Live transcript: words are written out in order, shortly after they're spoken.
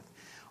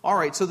All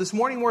right, so this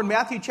morning we're in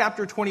Matthew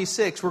chapter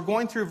 26. We're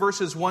going through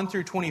verses 1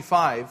 through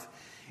 25.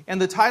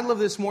 And the title of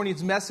this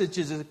morning's message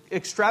is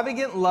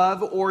Extravagant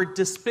Love or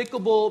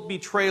Despicable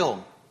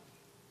Betrayal.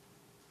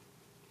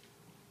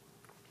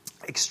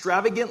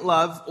 Extravagant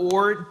love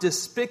or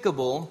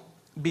despicable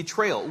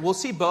betrayal. We'll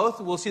see both.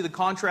 We'll see the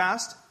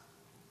contrast.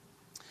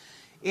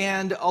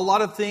 And a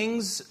lot of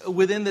things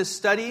within this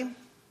study,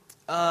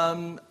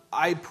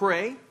 I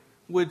pray,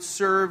 would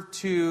serve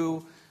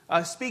to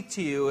speak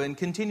to you and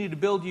continue to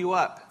build you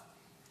up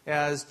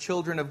as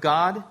children of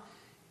God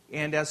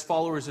and as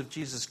followers of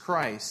Jesus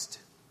Christ.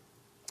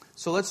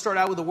 So let's start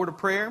out with a word of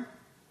prayer,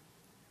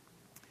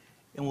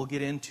 and we'll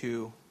get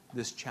into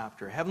this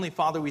chapter. Heavenly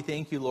Father, we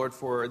thank you, Lord,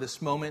 for this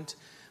moment,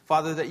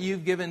 Father, that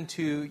you've given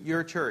to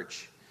your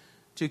church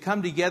to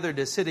come together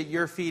to sit at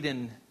your feet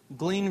and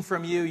glean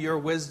from you your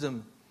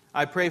wisdom.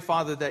 I pray,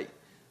 Father,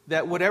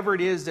 that whatever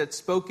it is that's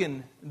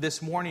spoken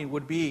this morning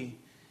would be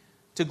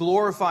to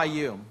glorify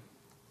you,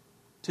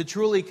 to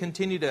truly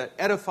continue to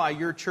edify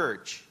your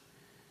church.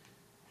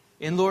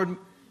 And Lord,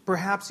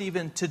 perhaps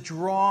even to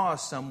draw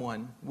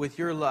someone with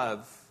your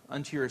love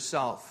unto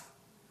yourself.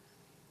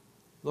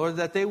 Lord,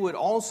 that they would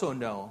also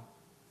know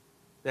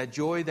that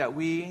joy that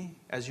we,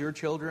 as your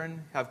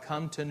children, have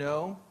come to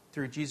know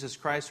through Jesus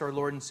Christ, our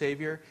Lord and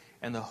Savior,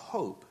 and the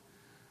hope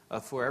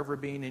of forever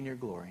being in your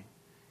glory.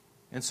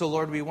 And so,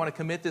 Lord, we want to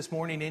commit this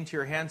morning into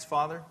your hands,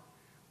 Father.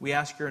 We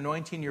ask your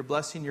anointing, your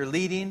blessing, your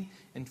leading,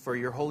 and for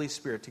your Holy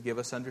Spirit to give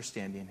us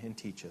understanding and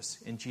teach us.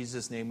 In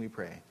Jesus' name we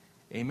pray.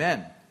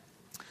 Amen.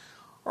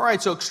 All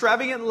right, so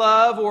extravagant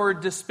love or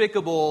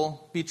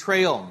despicable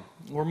betrayal.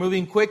 We're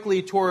moving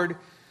quickly toward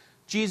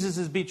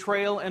Jesus'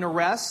 betrayal and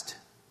arrest.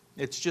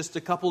 It's just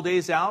a couple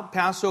days out.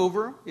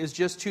 Passover is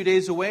just 2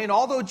 days away. And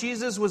although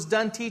Jesus was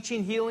done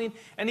teaching, healing,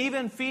 and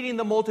even feeding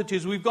the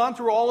multitudes, we've gone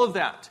through all of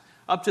that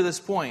up to this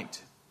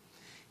point.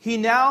 He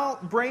now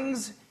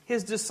brings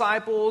his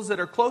disciples that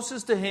are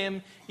closest to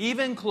him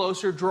even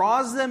closer,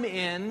 draws them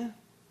in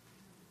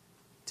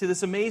to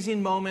this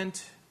amazing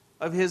moment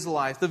of his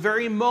life. The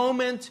very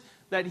moment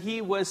that he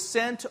was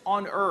sent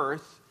on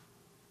earth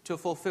to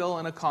fulfill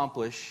and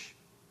accomplish.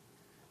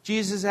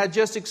 Jesus had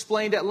just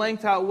explained at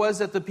length how it was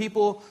that the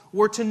people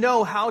were to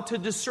know how to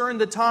discern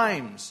the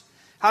times,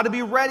 how to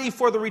be ready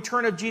for the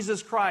return of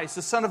Jesus Christ,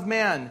 the Son of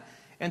Man,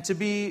 and to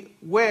be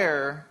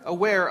aware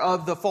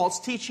of the false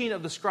teaching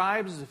of the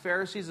scribes, the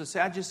Pharisees, the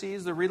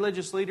Sadducees, the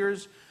religious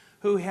leaders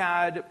who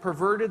had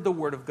perverted the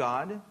Word of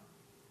God.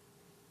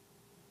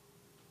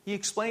 He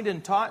explained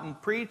and taught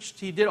and preached.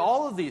 He did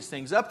all of these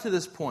things up to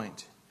this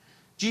point.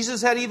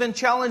 Jesus had even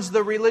challenged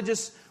the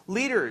religious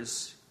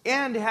leaders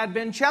and had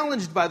been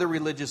challenged by the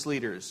religious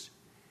leaders.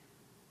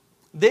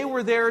 They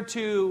were there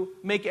to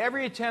make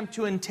every attempt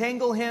to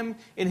entangle him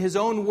in his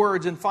own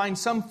words and find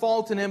some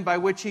fault in him by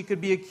which he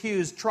could be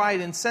accused, tried,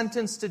 and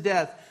sentenced to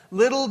death.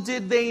 Little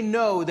did they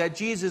know that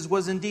Jesus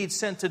was indeed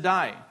sent to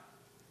die.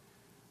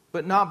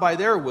 But not by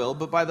their will,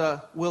 but by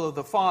the will of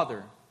the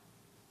Father.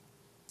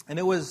 And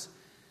it was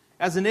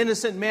as an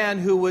innocent man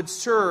who would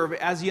serve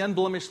as the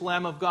unblemished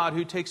Lamb of God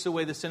who takes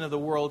away the sin of the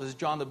world, as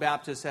John the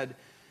Baptist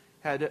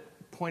had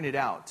pointed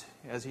out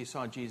as he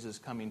saw Jesus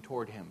coming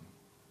toward him.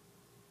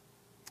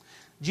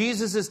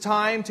 Jesus'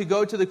 time to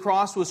go to the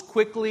cross was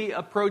quickly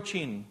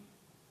approaching.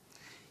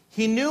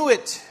 He knew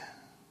it.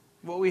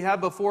 What we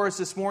have before us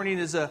this morning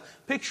is a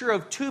picture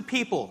of two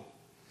people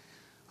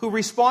who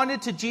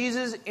responded to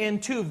Jesus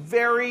in two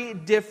very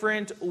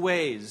different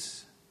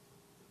ways.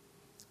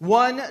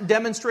 One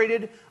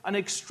demonstrated an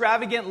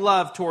extravagant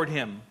love toward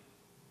him.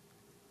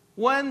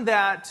 One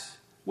that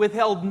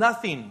withheld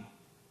nothing.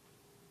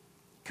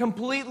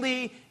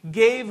 Completely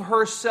gave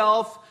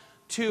herself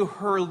to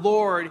her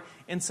Lord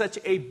in such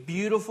a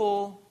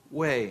beautiful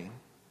way.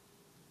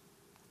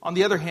 On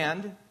the other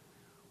hand,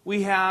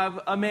 we have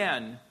a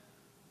man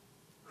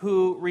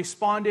who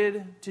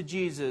responded to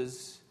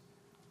Jesus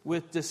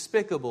with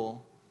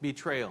despicable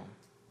betrayal.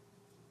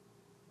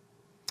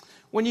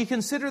 When you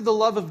consider the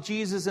love of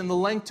Jesus and the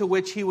length to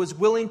which he was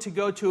willing to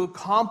go to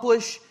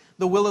accomplish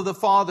the will of the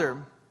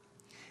Father,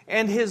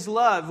 and his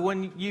love,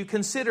 when you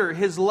consider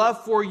his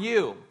love for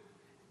you,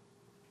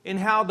 in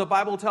how the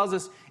Bible tells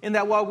us, in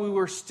that while we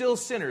were still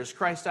sinners,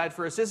 Christ died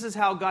for us. This is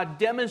how God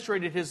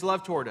demonstrated his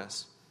love toward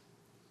us.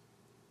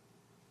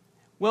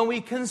 When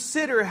we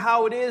consider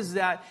how it is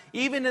that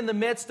even in the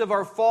midst of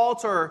our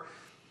faults or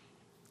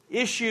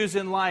issues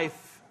in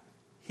life,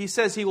 he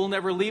says he will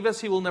never leave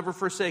us, he will never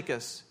forsake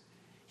us.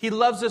 He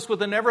loves us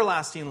with an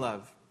everlasting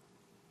love.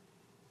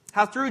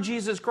 How through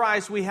Jesus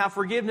Christ we have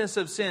forgiveness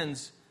of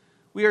sins.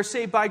 We are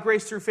saved by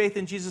grace through faith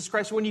in Jesus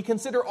Christ. When you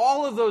consider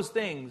all of those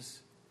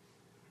things,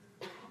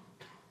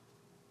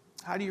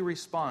 how do you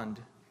respond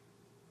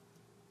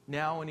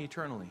now and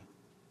eternally?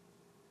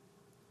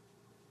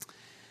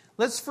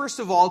 Let's first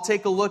of all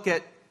take a look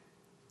at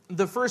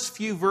the first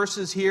few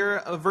verses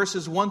here,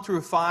 verses 1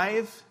 through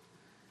 5.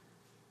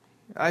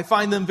 I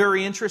find them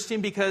very interesting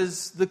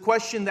because the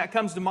question that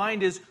comes to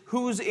mind is,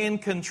 who's in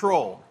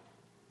control?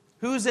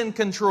 Who's in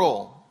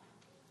control?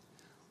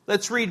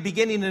 Let's read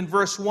beginning in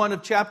verse 1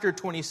 of chapter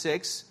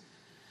 26.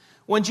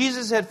 When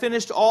Jesus had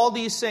finished all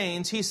these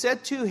sayings, he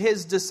said to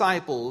his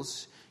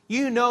disciples,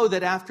 "You know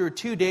that after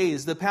 2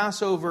 days the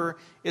Passover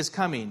is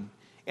coming,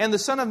 and the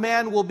Son of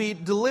Man will be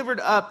delivered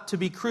up to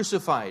be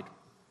crucified."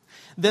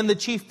 Then the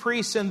chief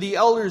priests and the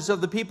elders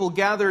of the people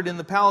gathered in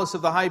the palace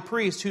of the high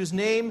priest, whose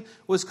name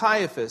was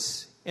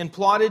Caiaphas, and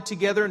plotted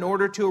together in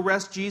order to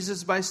arrest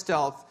Jesus by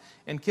stealth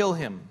and kill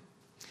him.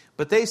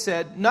 But they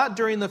said, "Not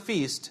during the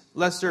feast,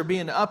 lest there be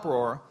an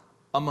uproar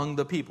among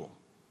the people."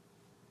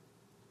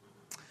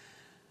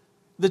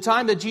 The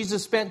time that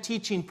Jesus spent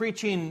teaching,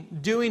 preaching,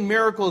 doing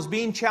miracles,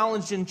 being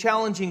challenged and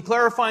challenging,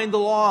 clarifying the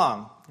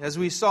law, as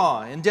we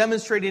saw, and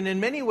demonstrating in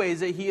many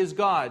ways that he is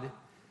God,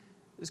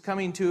 is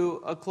coming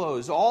to a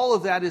close. All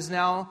of that is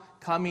now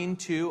coming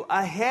to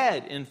a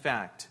head, in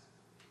fact,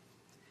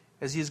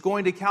 as he is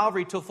going to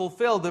Calvary to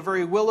fulfill the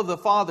very will of the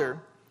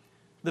Father,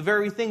 the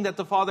very thing that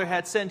the Father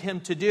had sent him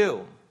to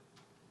do.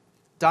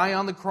 Die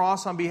on the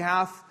cross on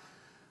behalf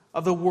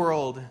of the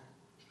world,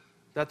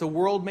 that the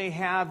world may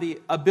have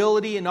the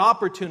ability and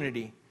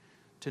opportunity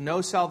to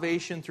know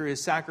salvation through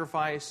his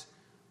sacrifice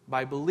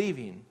by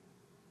believing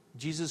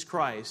Jesus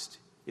Christ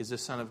is the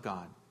Son of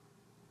God.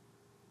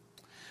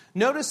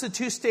 Notice the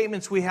two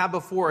statements we have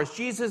before us.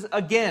 Jesus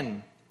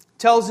again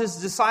tells his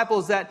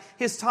disciples that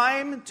his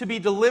time to be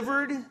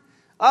delivered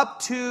up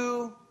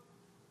to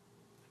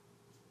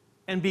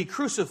and be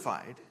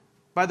crucified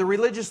by the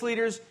religious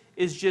leaders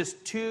is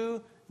just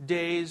 2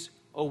 days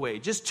away.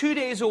 Just 2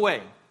 days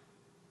away.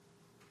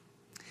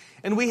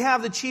 And we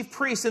have the chief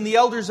priests and the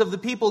elders of the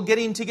people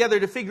getting together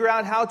to figure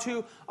out how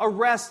to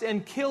arrest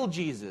and kill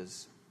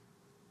Jesus.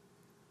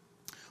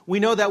 We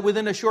know that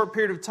within a short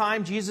period of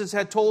time, Jesus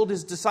had told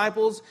his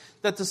disciples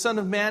that the Son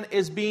of Man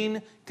is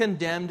being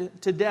condemned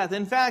to death.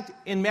 In fact,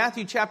 in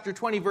Matthew chapter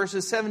 20,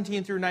 verses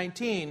 17 through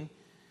 19,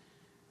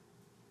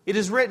 it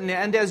is written,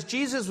 "And as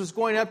Jesus was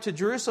going up to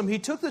Jerusalem, he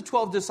took the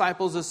 12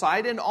 disciples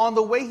aside, and on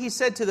the way he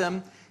said to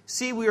them,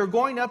 'See, we are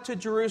going up to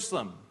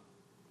Jerusalem,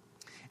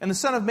 and the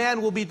Son of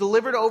Man will be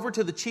delivered over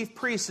to the chief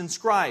priests and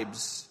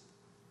scribes.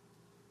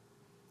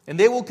 And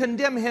they will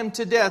condemn him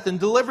to death and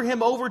deliver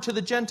him over to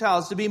the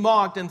Gentiles to be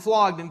mocked and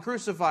flogged and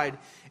crucified.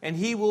 And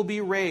he will be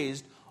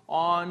raised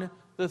on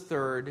the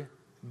third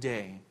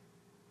day.'"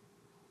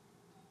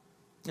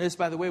 This,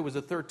 by the way, was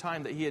the third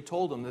time that he had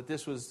told them that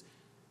this was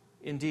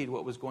indeed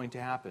what was going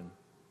to happen.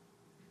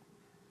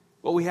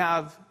 What we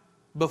have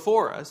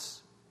before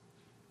us,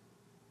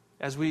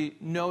 as we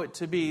know it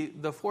to be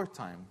the fourth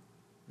time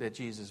that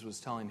Jesus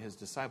was telling his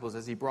disciples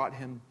as he brought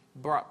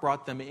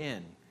them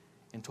in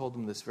and told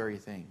them this very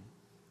thing.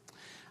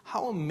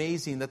 How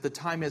amazing that the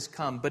time has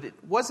come, but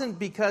it wasn't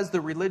because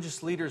the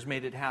religious leaders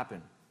made it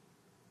happen.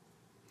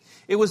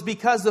 It was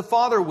because the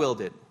Father willed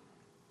it.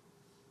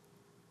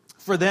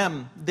 For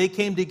them, they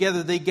came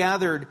together, they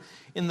gathered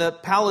in the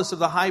palace of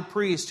the high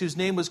priest, whose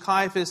name was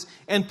Caiaphas,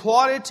 and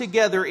plotted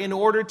together in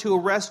order to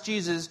arrest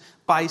Jesus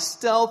by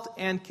stealth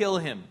and kill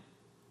him.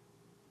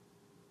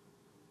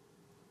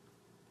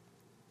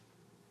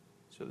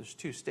 So there's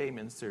two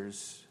statements.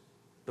 There's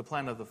the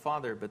plan of the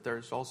Father, but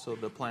there's also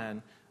the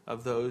plan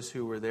of those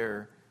who were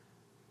there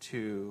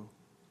to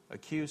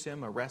accuse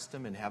him, arrest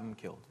him, and have him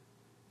killed.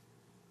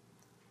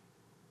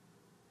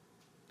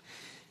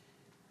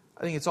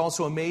 I think it's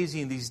also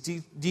amazing, these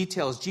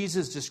details.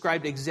 Jesus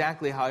described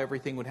exactly how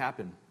everything would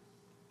happen.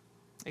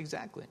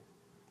 Exactly.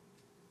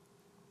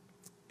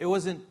 It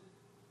wasn't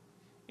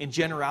in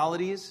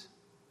generalities.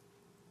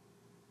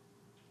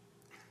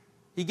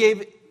 He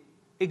gave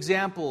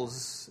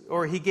examples,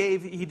 or he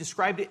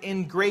described it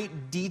in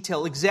great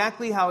detail,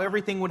 exactly how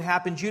everything would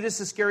happen. Judas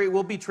Iscariot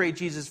will betray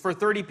Jesus for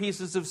 30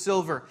 pieces of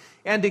silver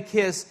and a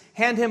kiss,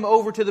 hand him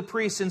over to the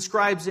priests and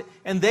scribes,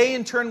 and they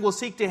in turn will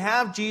seek to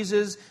have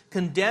Jesus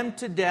condemned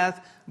to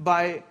death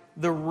by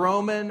the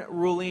Roman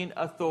ruling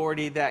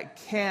authority that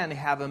can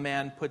have a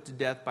man put to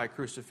death by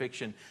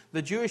crucifixion.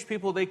 The Jewish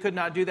people, they could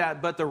not do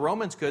that, but the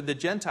Romans could, the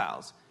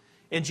Gentiles.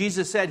 And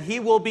Jesus said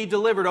he will be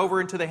delivered over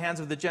into the hands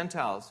of the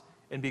Gentiles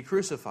and be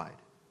crucified,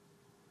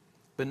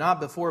 but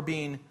not before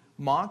being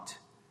mocked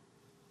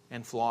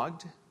and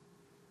flogged.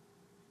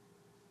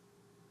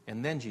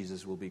 And then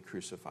Jesus will be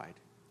crucified.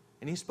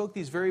 And he spoke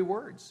these very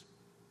words.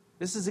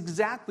 This is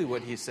exactly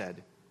what he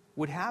said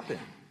would happen.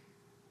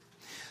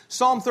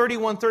 Psalm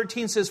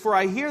 31:13 says, "For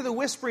I hear the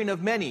whispering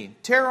of many,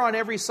 terror on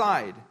every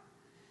side,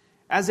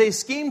 as they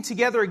scheme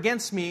together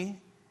against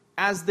me,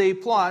 as they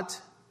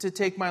plot to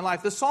take my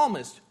life." The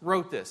psalmist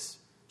wrote this.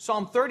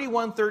 Psalm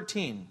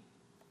 31:13.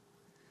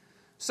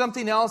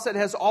 Something else that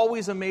has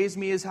always amazed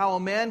me is how a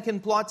man can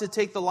plot to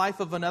take the life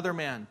of another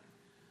man.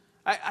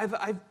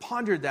 I've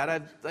pondered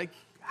that.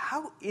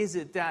 How is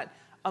it that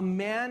a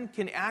man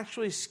can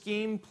actually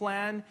scheme,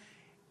 plan,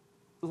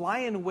 lie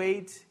in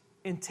wait,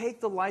 and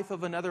take the life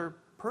of another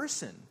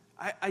person?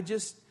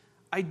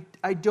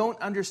 I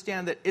don't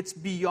understand that. It's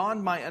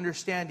beyond my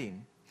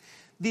understanding.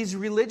 These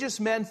religious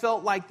men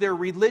felt like their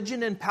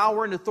religion and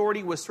power and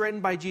authority was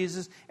threatened by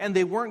Jesus, and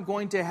they weren't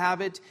going to have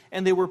it,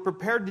 and they were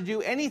prepared to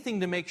do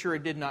anything to make sure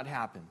it did not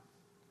happen.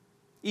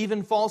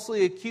 Even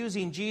falsely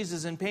accusing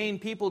Jesus and paying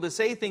people to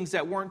say things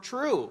that weren't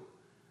true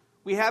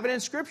We have it in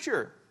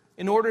Scripture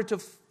in order to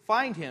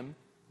find him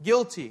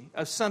guilty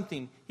of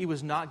something he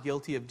was not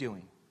guilty of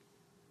doing.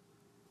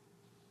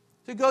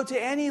 To go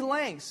to any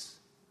lengths.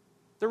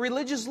 The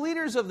religious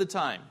leaders of the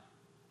time,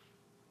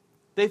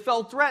 they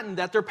felt threatened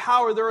that their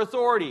power, their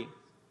authority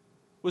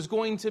was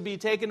going to be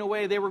taken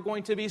away. They were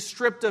going to be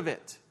stripped of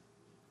it.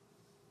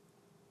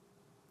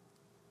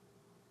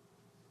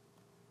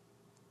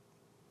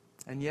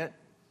 And yet,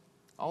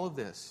 all of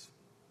this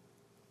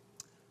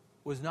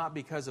was not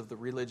because of the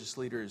religious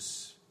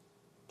leaders'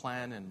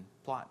 plan and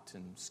plot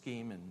and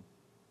scheme and,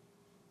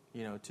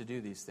 to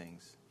do these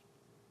things.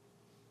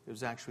 It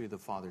was actually the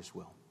Father's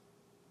will.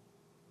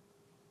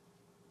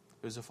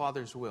 It was the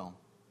Father's will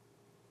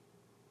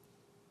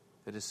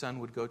that His Son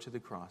would go to the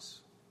cross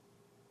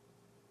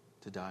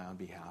to die on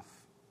behalf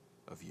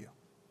of you.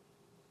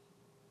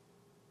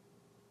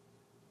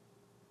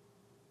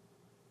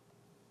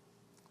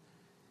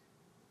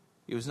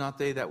 It was not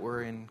they that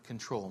were in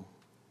control,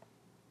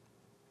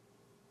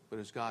 but it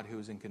was God who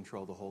was in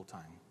control the whole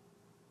time.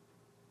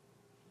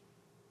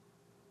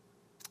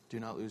 Do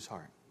not lose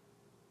heart,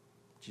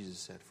 Jesus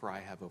said, for I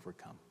have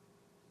overcome.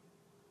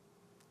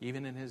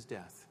 Even in His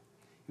death,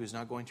 He was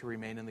not going to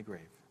remain in the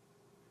grave.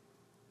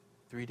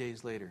 3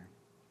 days later,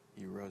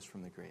 He rose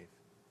from the grave.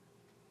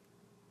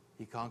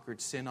 He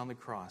conquered sin on the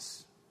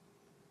cross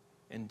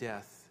and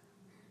death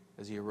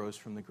as He arose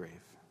from the grave.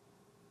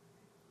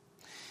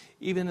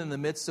 Even in the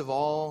midst of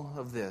all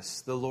of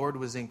this, the Lord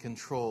was in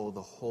control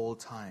the whole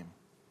time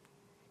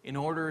in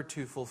order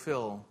to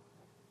fulfill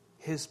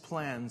His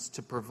plans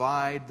to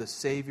provide the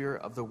Savior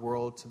of the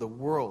world to the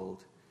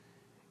world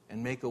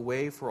and make a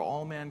way for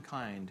all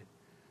mankind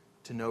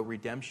to know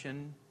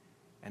redemption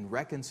and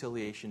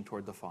reconciliation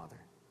toward the Father.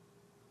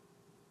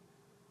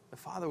 The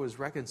Father was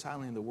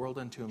reconciling the world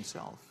unto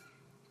Himself.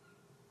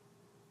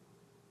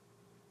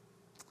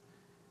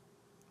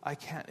 I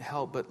can't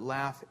help but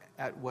laugh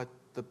at what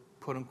the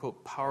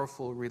quote-unquote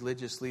powerful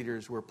religious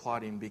leaders were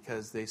plotting,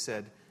 because they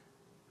said,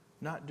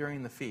 not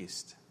during the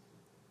feast.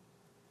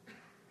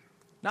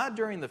 Not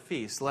during the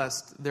feast,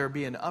 lest there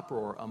be an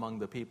uproar among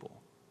the people.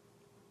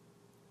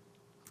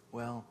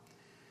 Well,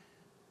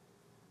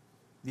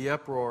 the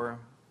uproar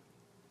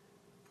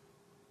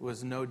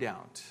was no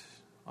doubt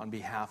on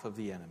behalf of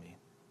the enemy.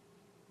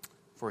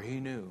 For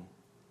he knew,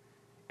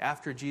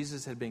 after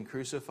Jesus had been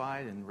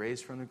crucified and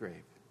raised from the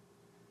grave,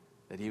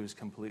 that he was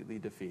completely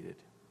defeated.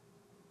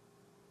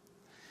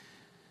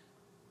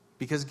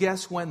 Because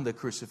guess when the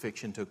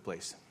crucifixion took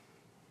place?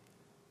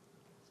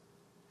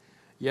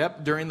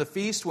 Yep, during the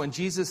feast when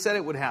Jesus said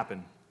it would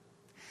happen.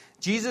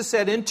 Jesus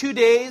said, in 2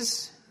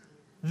 days,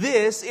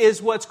 this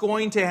is what's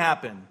going to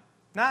happen.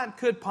 Not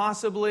could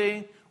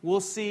possibly, we'll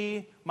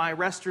see, my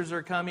arresters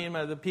are coming,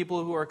 the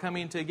people who are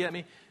coming to get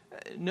me.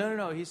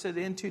 No. He said,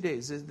 in 2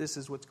 days, this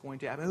is what's going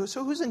to happen.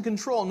 So who's in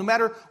control? No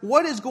matter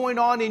what is going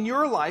on in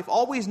your life,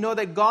 always know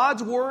that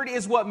God's word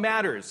is what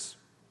matters.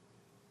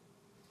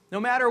 No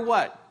matter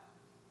what.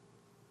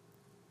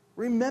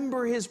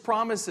 Remember His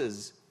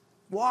promises.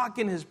 Walk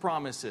in His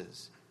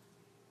promises.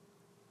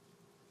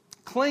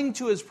 Cling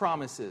to His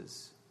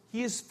promises.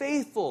 He is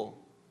faithful.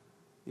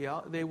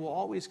 Yeah, they will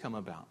always come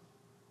about.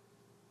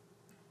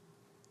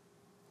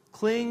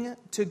 Cling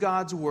to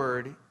God's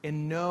word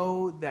and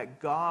know that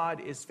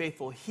God is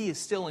faithful. He is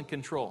still in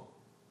control.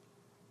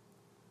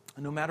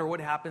 And no matter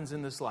what happens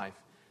in this life,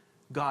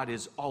 God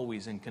is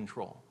always in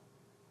control.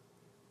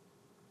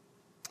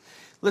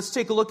 Let's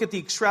take a look at the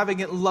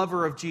extravagant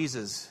lover of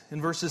Jesus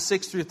in verses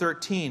 6 through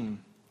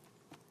 13.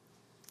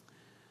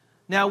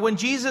 Now, when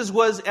Jesus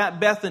was at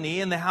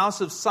Bethany in the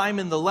house of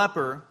Simon the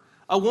leper,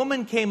 a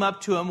woman came up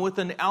to him with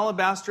an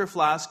alabaster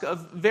flask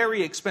of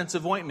very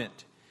expensive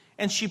ointment,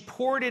 and she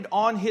poured it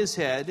on his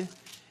head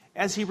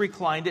as he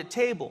reclined at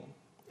table.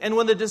 And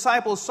when the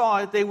disciples saw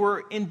it, they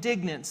were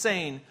indignant,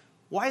 saying,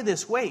 "Why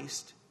this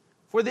waste?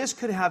 For this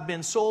could have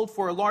been sold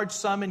for a large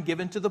sum and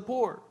given to the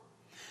poor."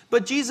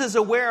 But Jesus,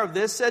 aware of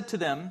this, said to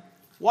them,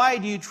 "Why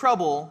do you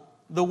trouble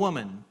the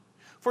woman?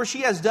 For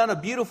she has done a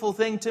beautiful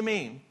thing to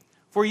me.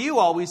 For you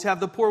always have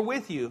the poor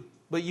with you,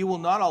 but you will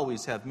not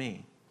always have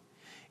me.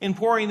 In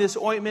pouring this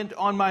ointment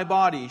on my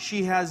body,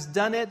 she has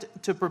done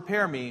it to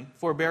prepare me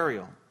for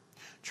burial.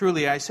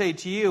 Truly, I say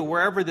to you,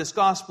 wherever this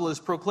gospel is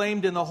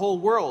proclaimed in the whole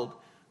world,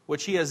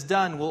 what she has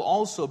done will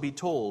also be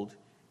told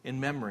in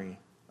memory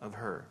of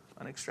her."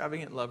 An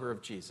extravagant lover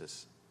of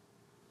Jesus.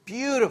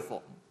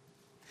 Beautiful.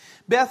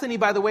 Bethany,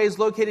 by the way, is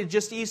located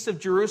just east of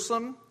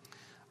Jerusalem.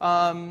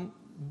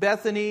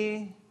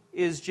 Bethany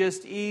is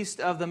just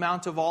east of the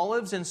Mount of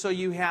Olives, and so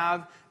you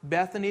have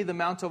Bethany, the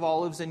Mount of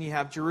Olives, and you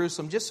have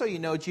Jerusalem, just so you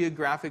know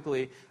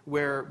geographically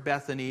where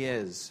Bethany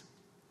is.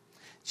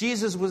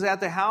 Jesus was at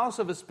the house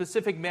of a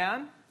specific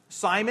man,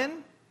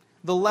 Simon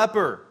the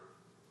leper.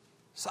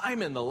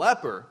 Simon the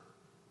leper.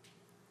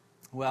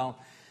 Well,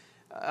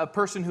 a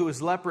person who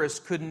was leprous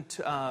couldn't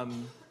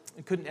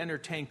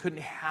entertain,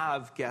 couldn't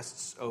have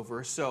guests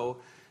over. So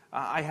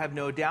I have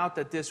no doubt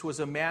that this was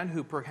a man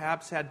who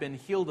perhaps had been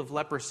healed of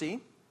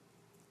leprosy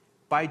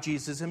by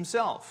Jesus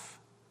himself.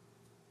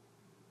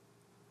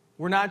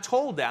 We're not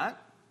told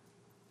that,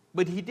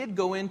 But he did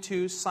go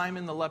into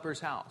Simon the leper's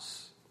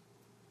house.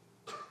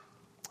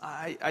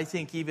 I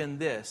think even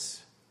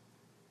this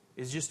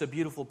is just a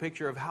beautiful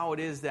picture of how it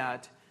is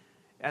that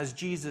as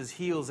Jesus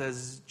heals,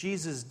 as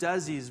Jesus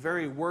does these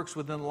very works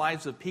within the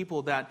lives of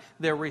people, that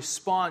their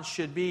response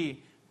should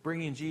be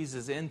bringing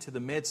Jesus into the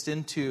midst,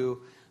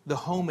 into the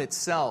home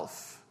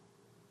itself,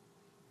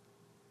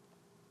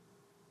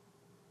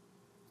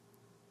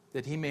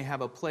 that he may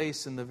have a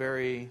place in the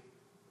very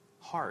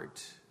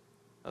heart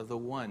of the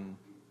one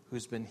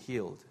who's been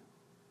healed.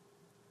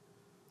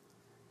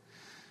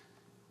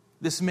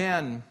 This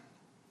man,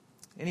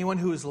 anyone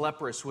who is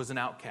leprous, was an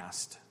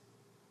outcast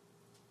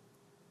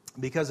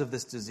because of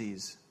this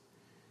disease.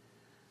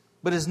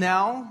 But is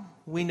now,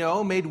 we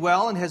know, made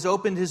well and has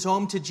opened his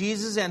home to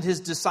Jesus and his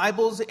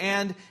disciples,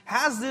 and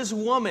has this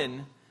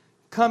woman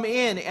come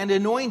in and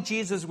anoint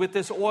Jesus with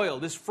this oil,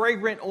 this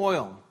fragrant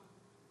oil.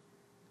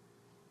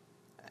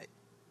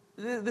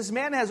 This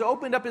man has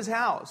opened up his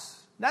house.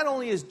 Not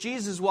only is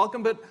Jesus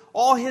welcome, but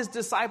all his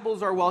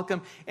disciples are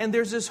welcome. And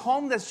there's this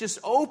home that's just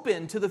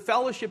open to the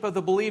fellowship of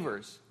the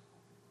believers.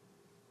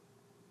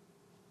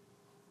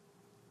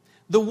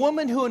 The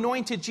woman who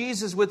anointed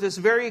Jesus with this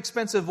very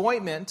expensive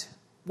ointment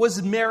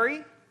was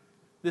Mary,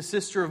 the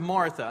sister of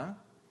Martha,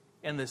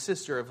 and the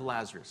sister of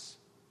Lazarus.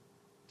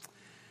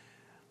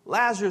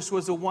 Lazarus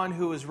was the one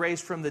who was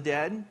raised from the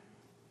dead.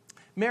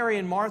 Mary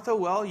and Martha,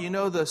 well, you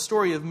know the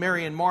story of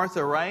Mary and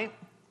Martha, right?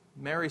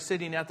 Mary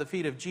sitting at the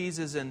feet of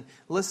Jesus and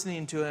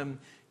listening to him,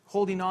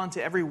 holding on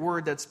to every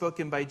word that's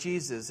spoken by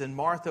Jesus. And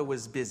Martha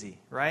was busy,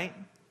 right?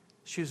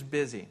 She was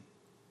busy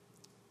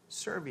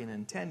serving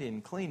and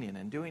tending, cleaning,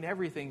 and doing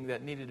everything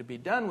that needed to be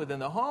done within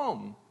the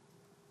home.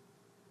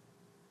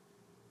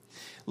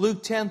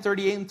 Luke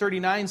 10:38 and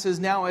 39 says,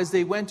 "Now as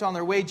they went on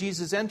their way,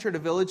 Jesus entered a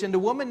village, and a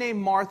woman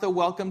named Martha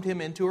welcomed him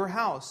into her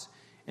house.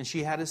 And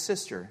she had a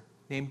sister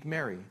named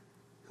Mary,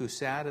 who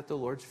sat at the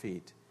Lord's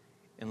feet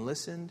and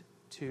listened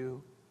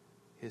to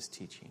his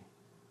teaching."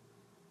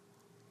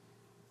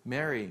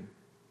 Mary,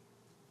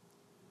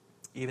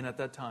 even at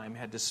that time,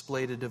 had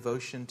displayed a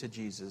devotion to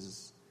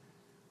Jesus,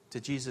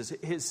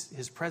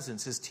 his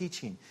presence, his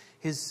teaching,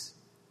 his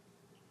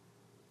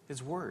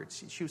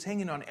words. She was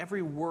hanging on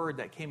every word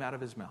that came out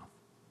of his mouth.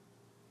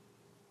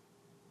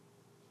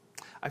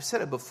 I've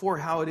said it before,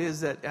 how it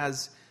is that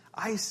as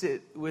I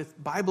sit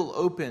with Bible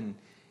open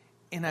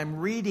and I'm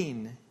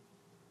reading,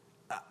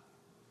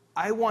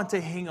 I want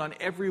to hang on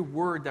every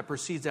word that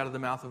proceeds out of the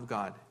mouth of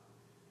God.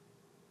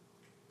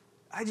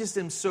 I just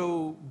am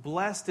so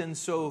blessed and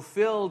so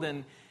filled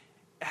and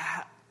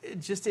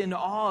just in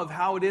awe of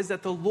how it is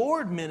that the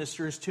Lord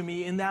ministers to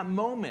me in that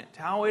moment.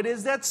 How it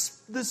is that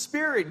the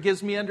Spirit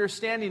gives me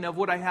understanding of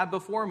what I have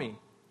before me.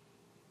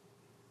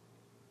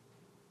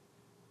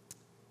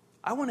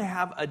 I want to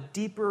have a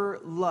deeper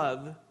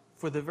love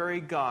for the very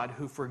God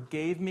who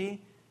forgave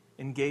me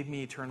and gave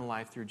me eternal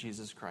life through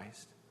Jesus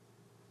Christ.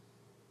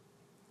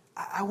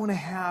 I want to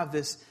have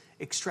this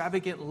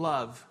extravagant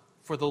love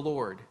for the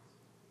Lord,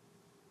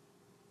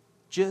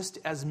 just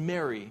as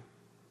Mary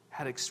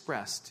had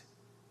expressed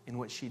in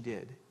what she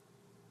did.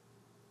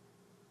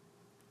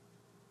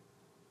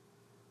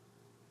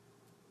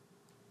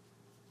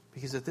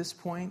 Because at this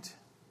point,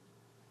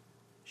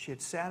 she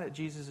had sat at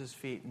Jesus'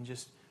 feet and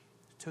just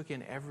took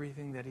in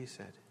everything that he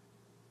said.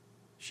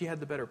 She had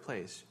the better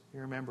place.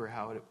 You remember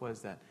how it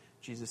was that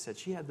Jesus said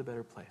she had the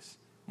better place.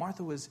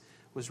 Martha was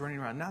running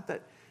around. Not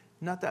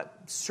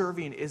that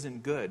serving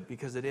isn't good,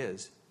 because it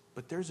is.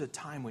 But there's a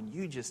time when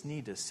you just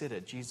need to sit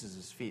at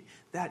Jesus' feet.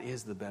 That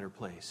is the better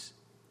place.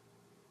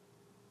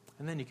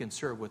 And then you can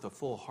serve with a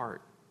full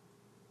heart,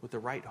 with the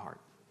right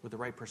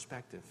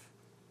perspective,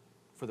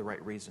 for the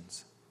right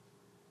reasons.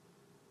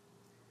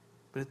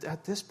 But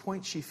at this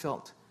point, she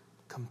felt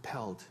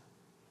compelled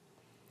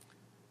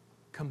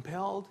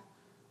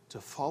to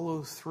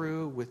follow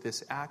through with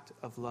this act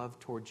of love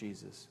toward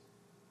Jesus.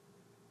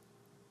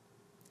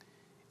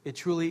 It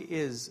truly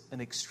is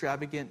an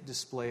extravagant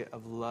display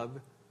of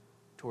love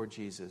toward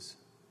Jesus,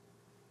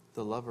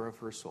 the lover of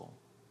her soul.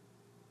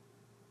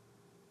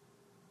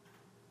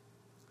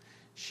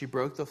 She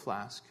broke the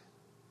flask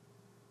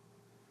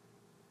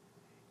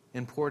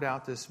and poured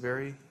out this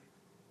very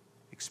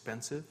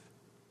expensive,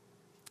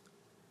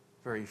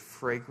 very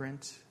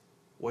fragrant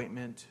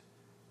ointment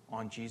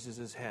on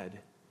Jesus'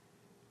 head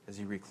as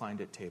he reclined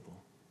at table.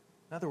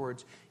 In other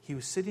words, he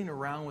was sitting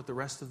around with the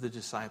rest of the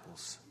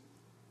disciples.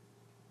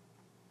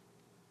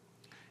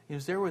 He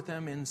was there with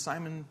them in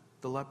Simon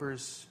the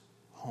leper's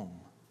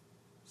home.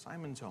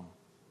 Simon's home.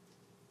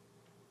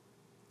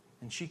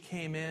 And she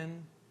came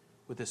in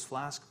with this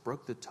flask,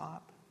 broke the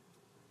top,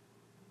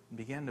 and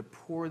began to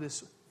pour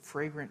this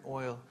fragrant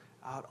oil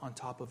out on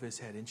top of his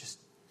head and just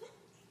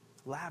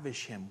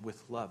lavish him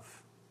with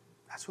love.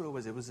 That's what it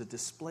was. It was a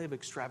display of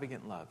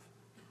extravagant love.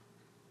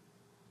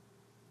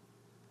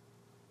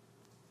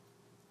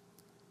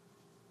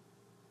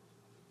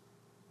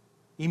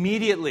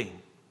 Immediately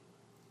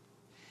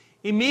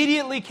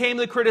came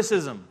the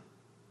criticism.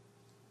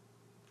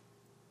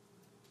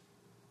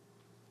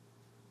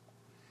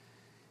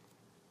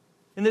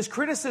 And this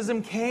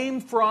criticism came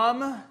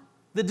from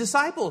the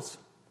disciples.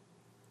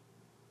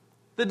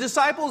 The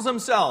disciples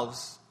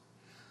themselves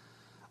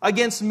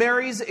against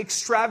Mary's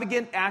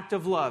extravagant act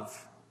of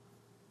love.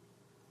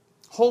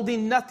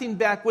 Holding nothing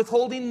back,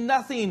 withholding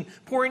nothing,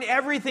 pouring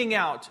everything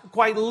out,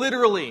 quite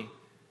literally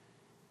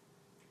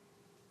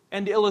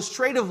and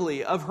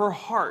illustratively of her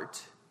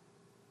heart,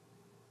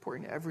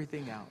 pouring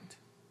everything out.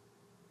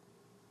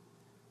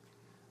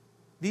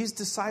 These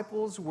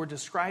disciples were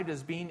described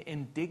as being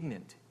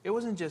indignant. It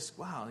wasn't just,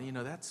 wow,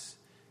 that's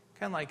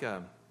kind of like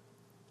a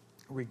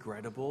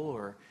regrettable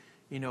or,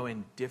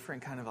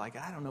 indifferent kind of like,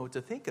 I don't know what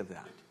to think of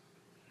that.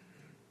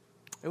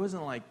 It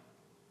wasn't like,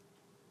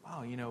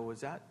 wow,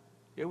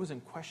 it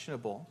wasn't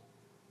questionable.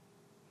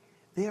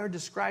 They are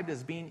described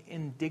as being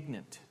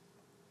indignant.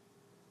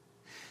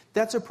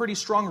 That's a pretty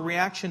strong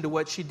reaction to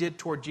what she did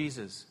toward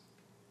Jesus.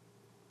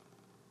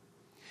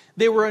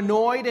 They were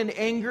annoyed and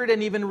angered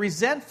and even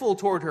resentful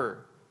toward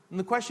her. And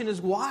the question is,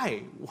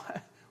 why?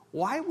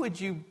 Why would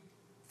you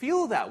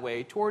feel that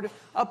way toward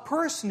a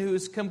person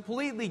who's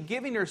completely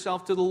giving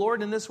herself to the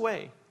Lord in this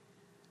way?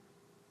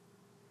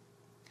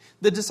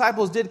 The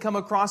disciples did come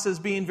across as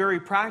being very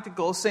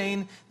practical,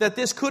 saying that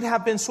this could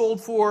have been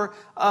sold for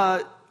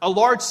a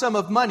large sum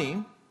of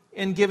money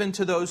and given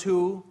to those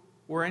who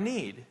were in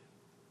need.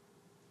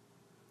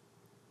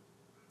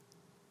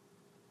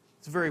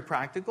 It's very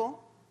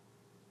practical.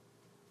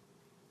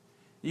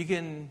 You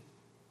can,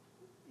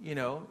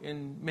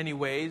 in many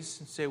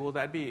ways say, well,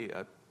 that'd be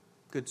a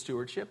good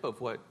stewardship of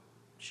what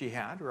she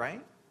had,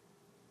 right?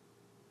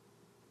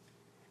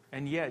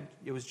 And yet,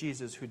 it was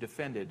Jesus who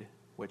defended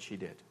what she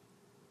did.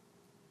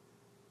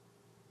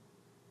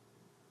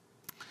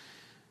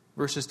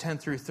 Verses 10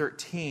 through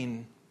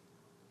 13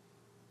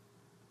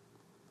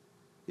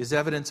 is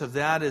evidence of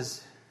that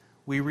as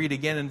we read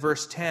again in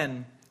verse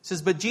 10. It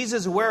says, "But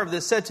Jesus, aware of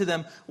this, said to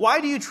them,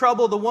 'Why do you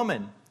trouble the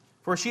woman?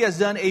 For she has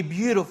done a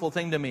beautiful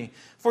thing to me.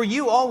 For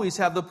you always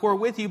have the poor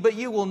with you, but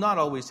you will not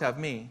always have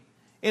me.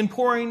 In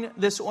pouring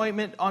this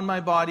ointment on my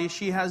body,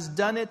 she has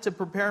done it to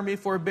prepare me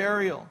for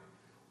burial.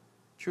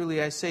 Truly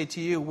I say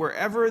to you,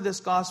 wherever this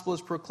gospel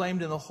is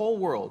proclaimed in the whole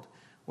world,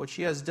 what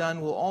she has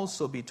done will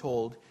also be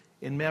told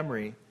in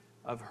memory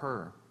of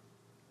her.'"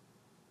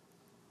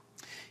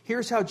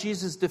 Here's how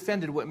Jesus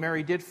defended what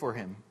Mary did for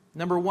him.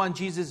 Number one,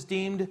 Jesus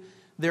deemed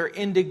their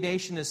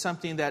indignation as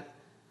something that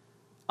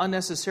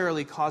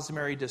unnecessarily caused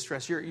Mary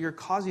distress. You're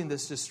causing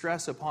this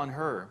distress upon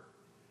her.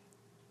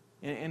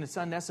 And it's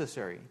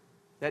unnecessary.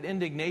 That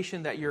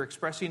indignation that you're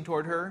expressing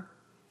toward her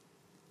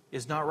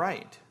is not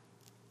right.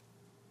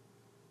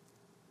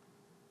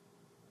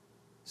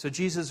 So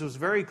Jesus was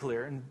very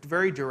clear and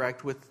very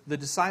direct with the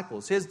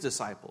disciples, his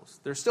disciples.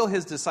 They're still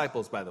his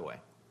disciples, by the way.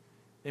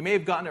 They may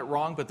have gotten it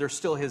wrong, but they're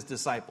still his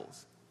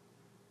disciples.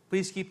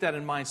 Please keep that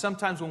in mind.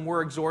 Sometimes when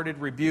we're exhorted,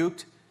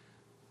 rebuked,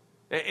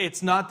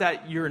 it's not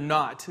that you're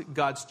not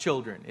God's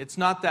children. It's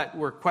not that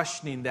we're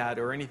questioning that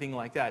or anything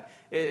like that.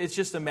 It's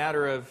just a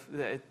matter of,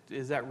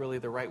 is that really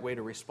the right way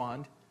to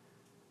respond?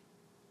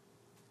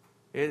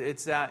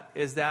 Is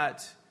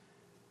that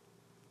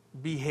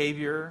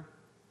behavior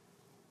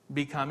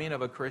becoming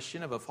of a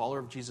Christian, of a follower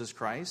of Jesus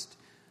Christ?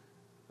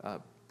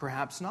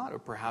 Perhaps not, or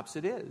perhaps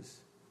it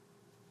is.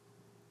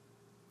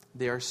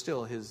 They are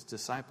still his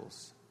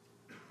disciples.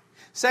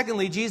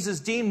 Secondly, Jesus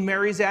deemed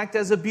Mary's act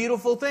as a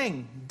beautiful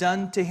thing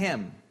done to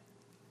him.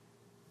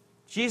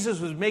 Jesus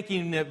was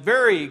making it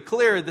very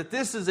clear that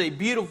this is a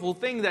beautiful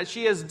thing that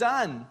she has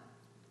done.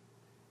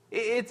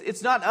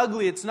 It's not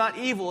ugly, it's not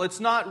evil, it's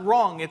not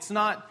wrong, it's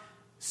not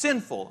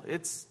sinful.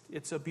 It's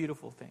a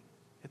beautiful thing.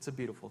 It's a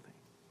beautiful thing.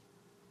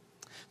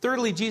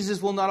 Thirdly,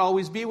 Jesus will not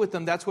always be with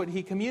them. That's what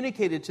he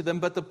communicated to them,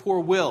 but the poor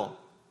will.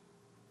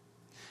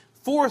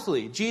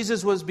 Fourthly,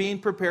 Jesus was being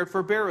prepared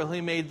for burial.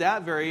 He made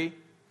that very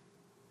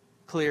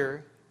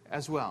clear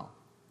as well.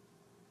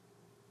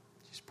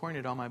 She's pouring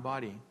it on my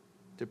body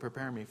to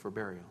prepare me for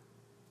burial.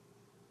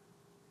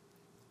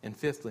 And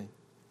fifthly,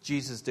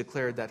 Jesus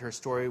declared that her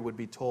story would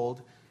be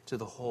told to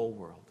the whole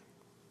world.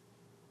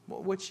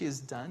 What she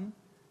has done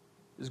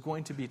is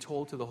going to be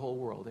told to the whole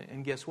world.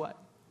 And guess what?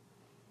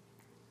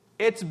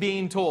 It's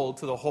being told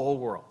to the whole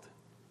world.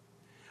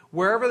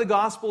 Wherever the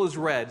gospel is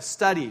read,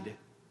 studied,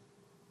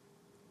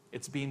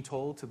 it's being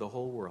told to the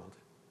whole world.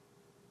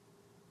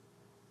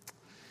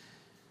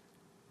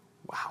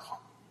 Wow.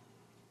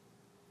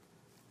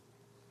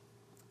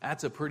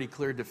 That's a pretty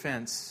clear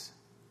defense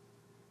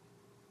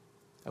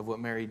of what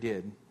Mary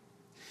did.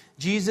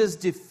 Jesus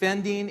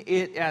defending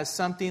it as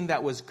something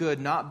that was good,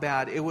 not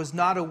bad. It was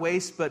not a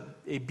waste, but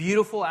a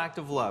beautiful act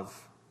of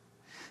love.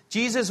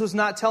 Jesus was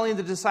not telling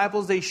the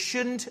disciples they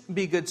shouldn't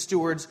be good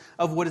stewards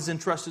of what is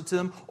entrusted to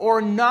them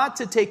or not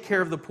to take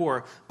care of the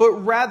poor, but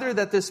rather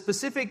that this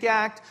specific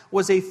act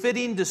was a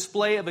fitting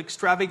display of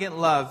extravagant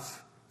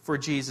love for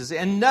Jesus.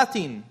 And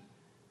nothing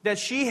that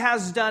she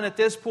has done at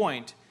this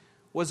point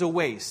was a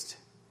waste.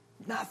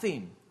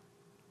 Nothing.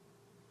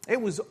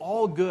 It was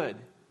all good.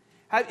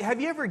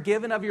 Have you ever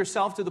given of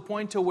yourself to the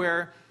point to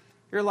where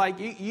You're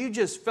like, you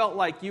just felt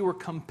like you were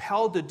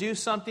compelled to do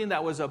something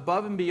that was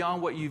above and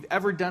beyond what you've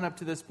ever done up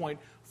to this point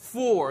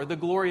for the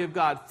glory of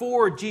God,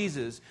 for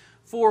Jesus,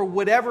 for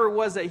whatever it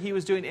was that he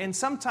was doing. And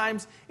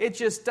sometimes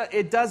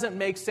it doesn't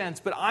make sense,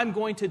 but I'm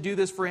going to do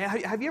this for him.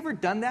 Have you ever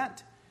done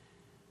that?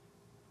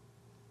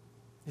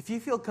 If you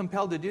feel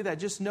compelled to do that,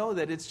 just know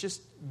that it's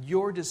just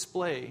your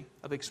display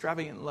of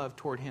extravagant love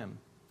toward him.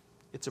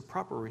 It's a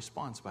proper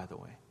response, by the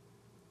way.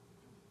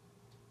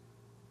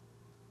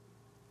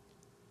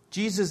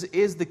 Jesus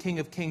is the King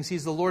of Kings.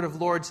 He's the Lord of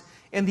Lords.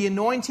 And the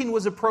anointing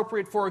was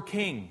appropriate for a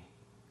king.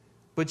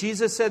 But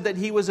Jesus said that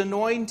he was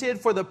anointed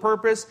for the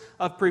purpose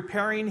of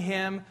preparing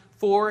him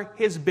for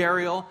his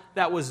burial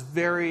that was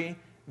very,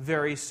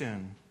 very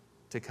soon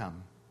to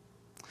come.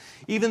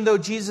 Even though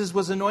Jesus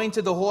was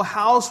anointed, the whole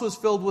house was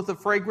filled with the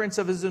fragrance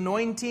of his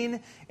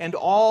anointing, and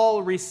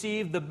all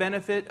received the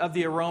benefit of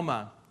the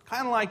aroma.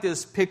 Kind of like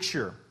this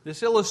picture,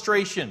 this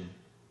illustration,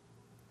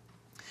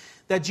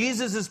 that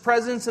Jesus'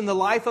 presence in the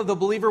life of the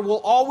believer will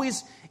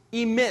always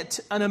emit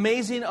an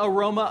amazing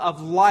aroma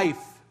of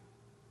life,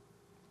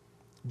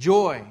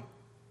 joy,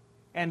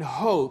 and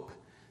hope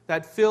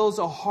that fills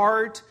a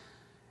heart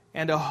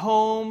and a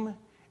home,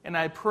 and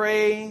I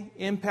pray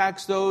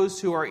impacts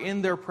those who are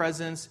in their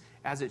presence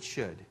as it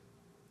should.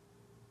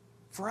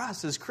 For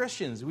us as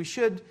Christians, we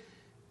should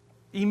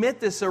emit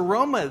this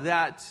aroma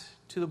that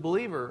to the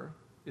believer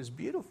is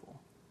beautiful.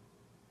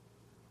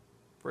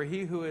 For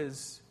he who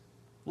is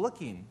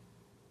looking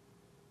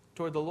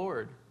toward the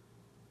Lord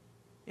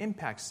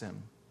impacts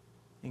them,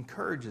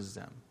 encourages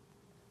them,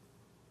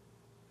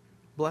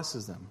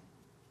 blesses them.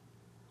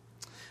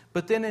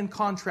 But then in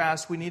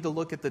contrast, we need to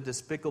look at the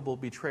despicable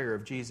betrayer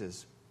of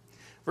Jesus.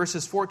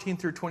 Verses 14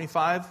 through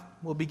 25,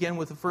 we'll begin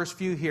with the first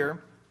few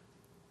here.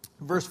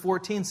 Verse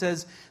 14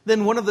 says,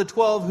 Then one of the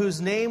 12, whose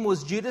name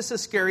was Judas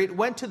Iscariot,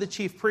 went to the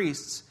chief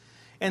priests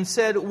and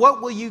said,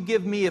 What will you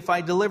give me if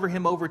I deliver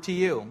him over to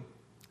you?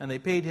 And they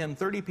paid him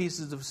 30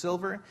 pieces of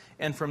silver,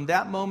 and from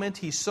that moment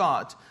he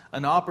sought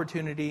an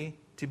opportunity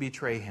to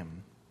betray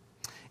him.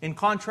 In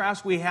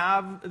contrast, we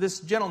have this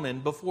gentleman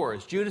before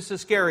us, Judas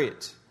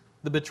Iscariot,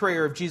 the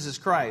betrayer of Jesus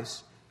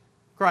Christ.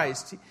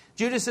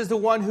 Judas is the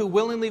one who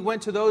willingly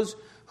went to those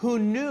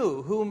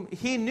whom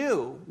he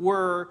knew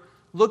were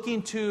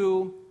looking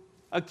to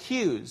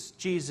accuse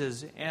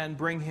Jesus and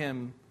bring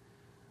him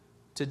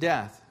to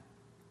death,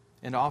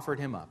 and offered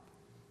him up.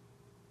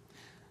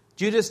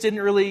 Judas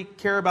didn't really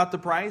care about the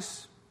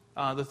price.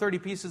 The 30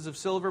 pieces of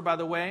silver, by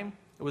the way,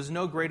 it was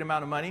no great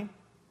amount of money.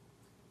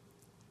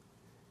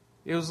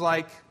 It was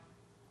like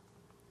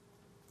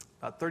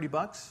about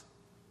 $30,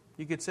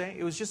 you could say.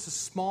 It was just a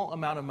small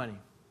amount of money.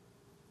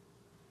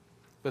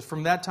 But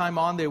from that time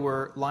on, they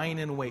were lying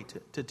in wait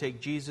to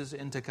take Jesus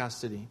into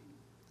custody.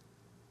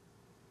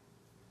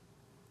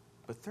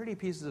 But 30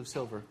 pieces of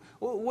silver.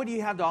 What do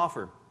you have to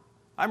offer?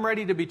 I'm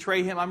ready to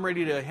betray him. I'm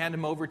ready to hand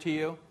him over to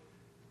you.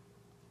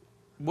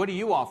 What are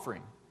you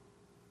offering?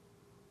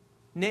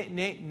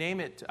 Name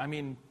it. I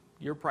mean,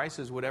 your price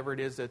is whatever it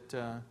is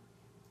that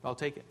I'll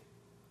take it.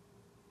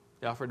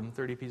 They offered him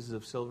 30 pieces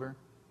of silver.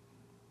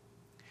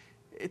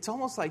 It's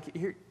almost like,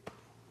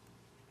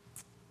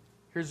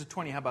 here's a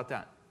 20. How about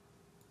that?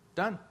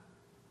 Done.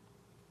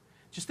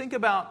 Just think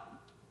about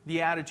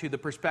the attitude, the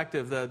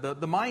perspective,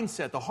 the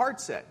mindset, the heart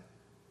set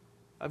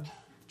of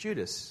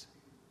Judas.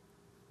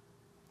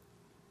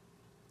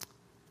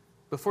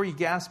 Before you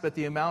gasp at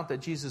the amount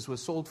that Jesus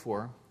was sold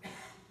for,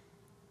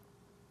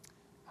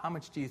 how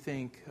much do you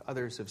think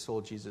others have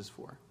sold Jesus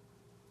for?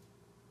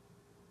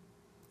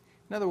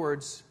 In other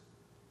words,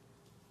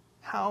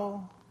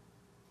 how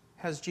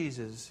has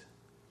Jesus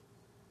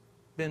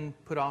been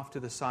put off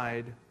to the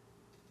side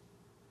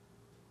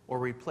or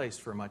replaced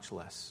for much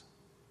less?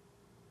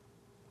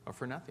 Or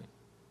for nothing?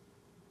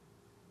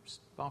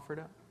 Just offered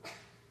up?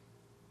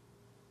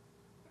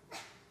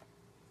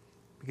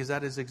 Because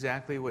that is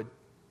exactly what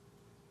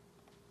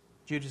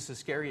Judas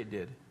Iscariot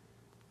did.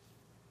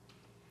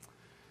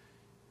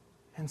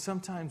 And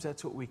sometimes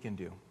that's what we can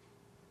do.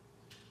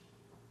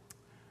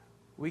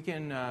 We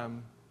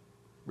can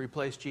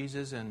replace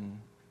Jesus and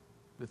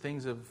the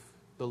things of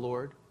the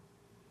Lord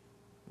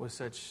with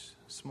such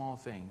small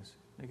things.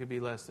 It could be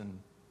less than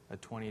a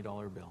 $20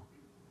 bill.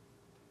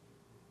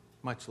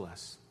 Much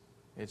less.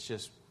 It's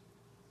just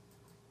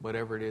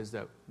whatever it is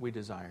that we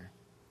desire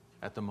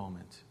at the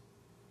moment.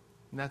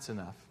 And that's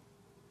enough.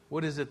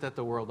 What is it that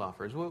the world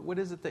offers? What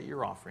is it that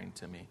you're offering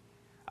to me?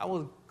 I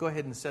will go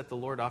ahead and set the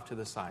Lord off to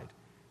the side,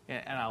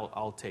 and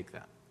I'll take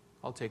that.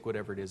 I'll take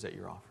whatever it is that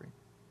you're offering.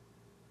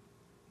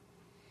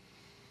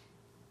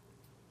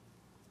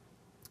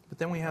 But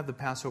then we have the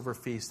Passover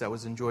feast that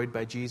was enjoyed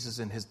by Jesus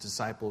and his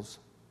disciples.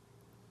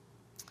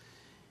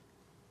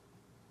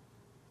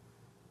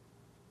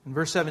 In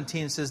verse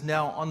 17 it says,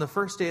 Now on the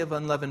first day of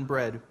unleavened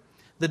bread,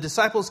 the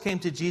disciples came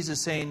to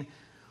Jesus saying,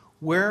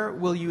 Where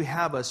will you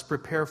have us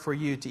prepare for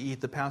you to eat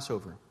the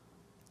Passover?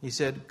 He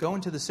said, Go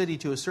into the city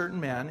to a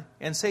certain man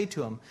and say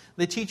to him,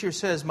 The teacher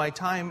says, My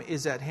time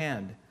is at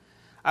hand.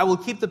 I will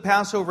keep the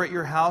Passover at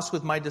your house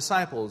with my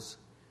disciples.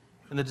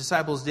 And the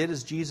disciples did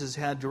as Jesus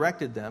had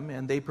directed them,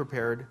 and they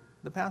prepared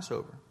the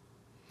Passover.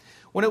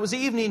 When it was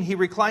evening, he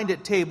reclined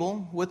at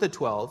table with the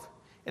 12,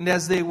 and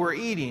as they were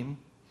eating,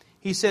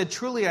 he said,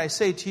 "Truly I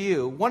say to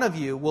you, one of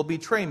you will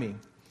betray me."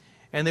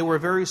 And they were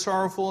very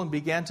sorrowful and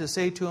began to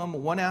say to him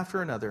one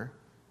after another,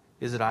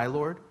 "Is it I,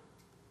 Lord?"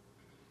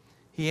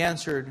 He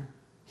answered,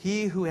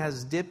 "He who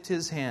has dipped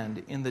his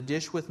hand in the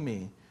dish with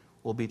me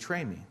will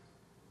betray me.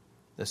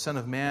 The Son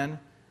of Man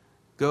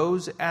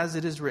goes as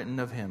it is written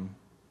of him.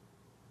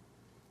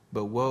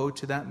 But woe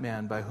to that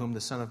man by whom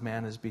the Son of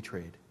Man is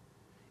betrayed.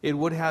 It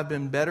would have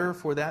been better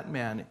for that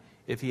man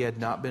if he had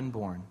not been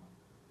born."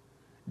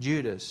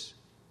 Judas,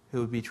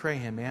 who would betray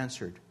him,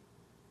 answered,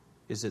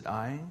 "Is it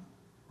I,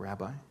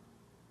 Rabbi?"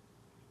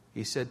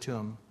 He said to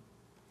him,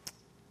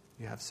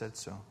 "You have said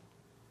so."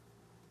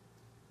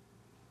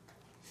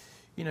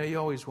 You know, you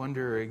always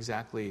wonder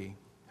exactly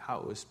how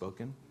it was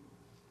spoken.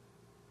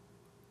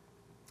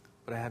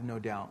 But I have no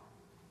doubt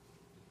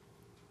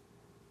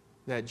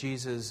that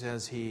Jesus,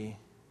 as he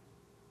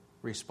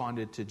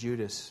responded to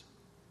Judas,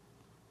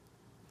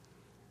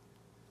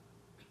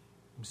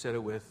 said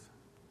it with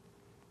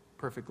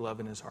perfect love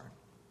in his heart.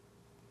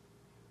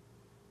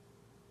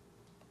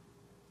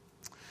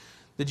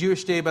 The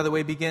Jewish day, by the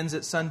way, begins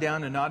at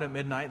sundown and not at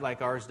midnight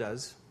like ours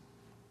does.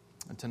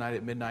 And tonight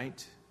at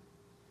midnight,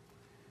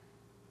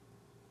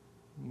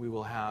 we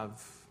will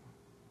have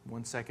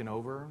 1 second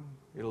over.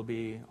 It'll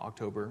be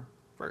October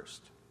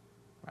 1st,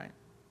 right?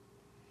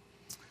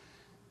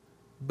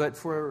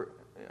 But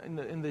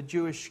in the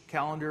Jewish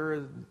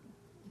calendar,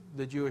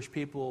 the Jewish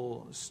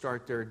people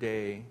start their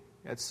day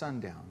at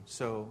sundown.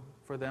 So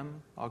for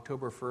them,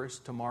 October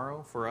 1st,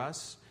 tomorrow, for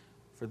us,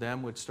 for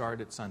them would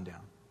start at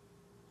sundown.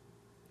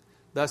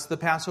 Thus, the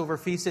Passover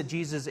feast that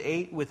Jesus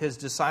ate with his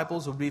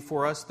disciples would be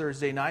for us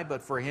Thursday night,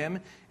 but for him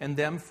and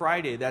them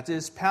Friday. That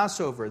is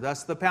Passover.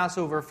 Thus, the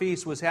Passover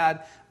feast was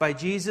had by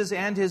Jesus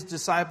and his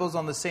disciples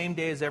on the same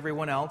day as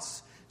everyone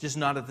else, just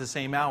not at the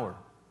same hour.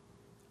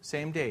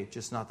 Same day,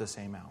 just not the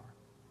same hour.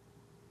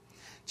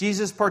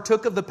 Jesus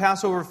partook of the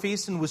Passover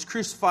feast and was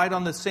crucified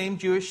on the same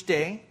Jewish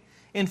day.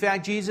 In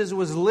fact, Jesus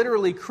was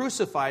literally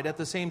crucified at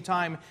the same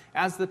time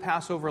as the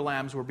Passover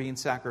lambs were being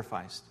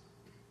sacrificed.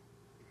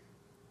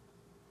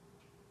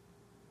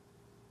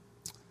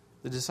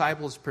 The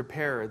disciples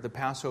prepared the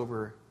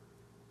Passover,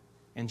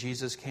 and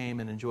Jesus came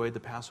and enjoyed the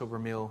Passover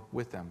meal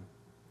with them.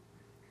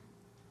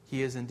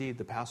 He is indeed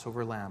the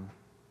Passover lamb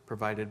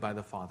provided by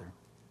the Father.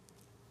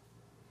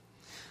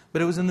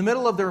 But it was in the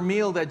middle of their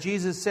meal that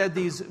Jesus said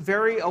these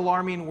very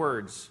alarming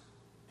words.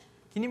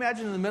 Can you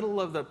imagine in the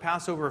middle of the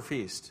Passover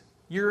feast?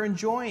 You're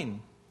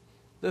enjoying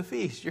the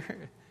feast.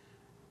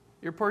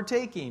 You're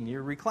partaking.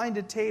 You're reclined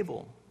at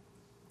table.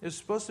 It's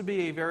supposed to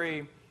be a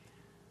very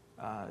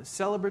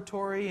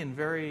celebratory and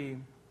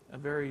a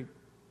very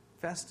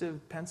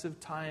festive, pensive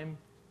time.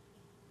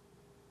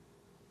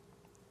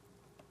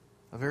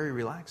 A very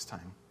relaxed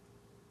time.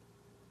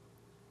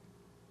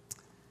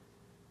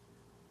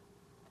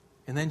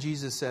 And then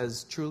Jesus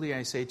says, "Truly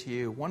I say to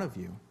you, one of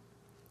you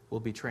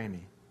will betray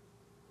me."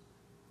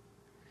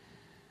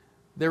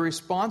 Their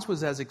response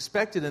was as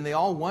expected, and they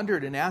all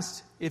wondered and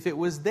asked if it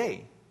was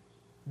they.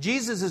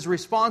 Jesus'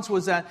 response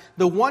was that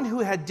the one who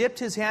had dipped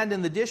his hand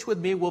in the dish with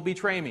me will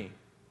betray me.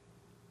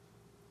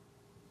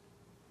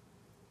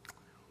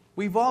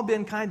 We've all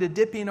been kind of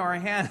dipping our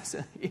hands,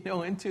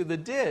 into the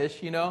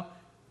dish,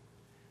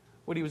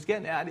 What he was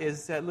getting at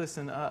is that,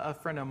 listen, a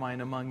friend of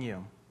mine among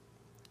you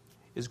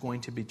is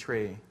going to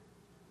betray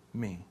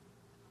me.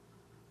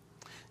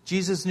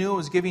 Jesus knew it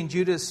was giving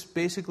Judas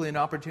basically an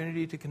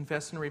opportunity to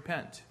confess and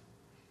repent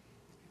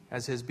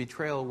as his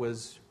betrayal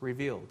was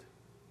revealed.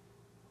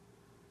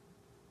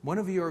 One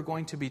of you are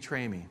going to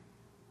betray me.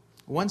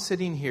 One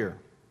sitting here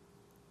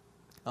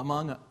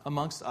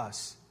amongst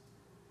us.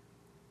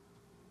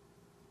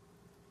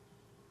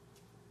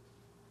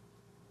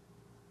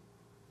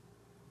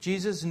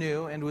 Jesus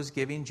knew and was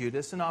giving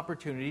Judas an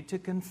opportunity to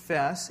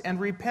confess and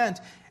repent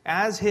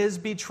as his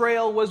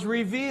betrayal was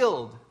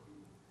revealed.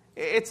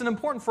 It's an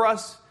important for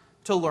us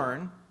to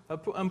learn, an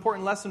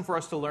important lesson for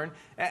us to learn,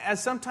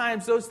 as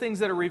sometimes those things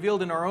that are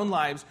revealed in our own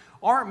lives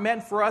aren't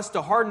meant for us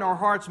to harden our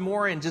hearts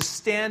more and just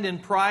stand in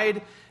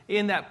pride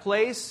in that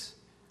place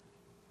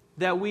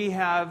that we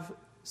have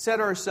set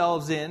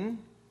ourselves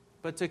in,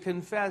 but to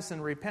confess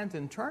and repent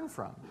and turn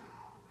from.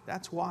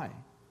 That's why.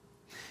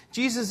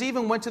 Jesus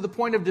even went to the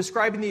point of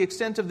describing the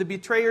extent of the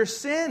betrayer's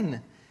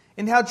sin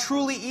and how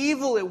truly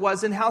evil it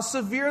was and how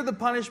severe the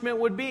punishment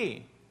would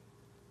be.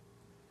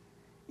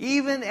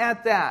 Even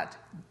at that,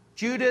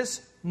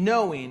 Judas,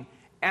 knowing,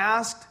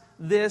 asked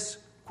this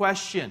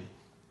question: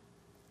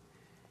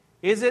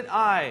 "Is it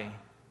I,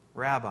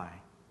 Rabbi?"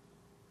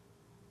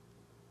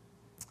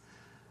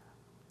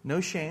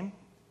 No shame,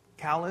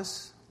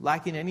 callous,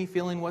 lacking any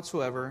feeling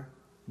whatsoever,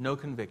 no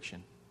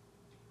conviction.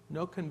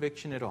 No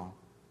conviction at all.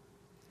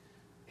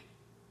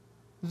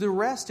 The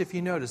rest, if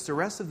you notice, the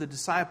rest of the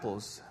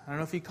disciples, I don't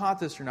know if you caught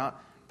this or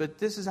not, but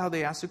this is how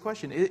they asked the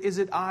question. Is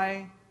it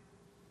I,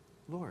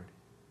 Lord?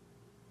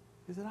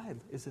 Is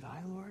it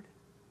I, Lord?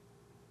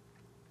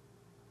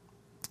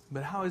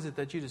 But how is it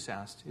that Judas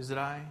asked, "Is it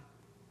I,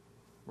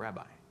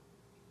 Rabbi?"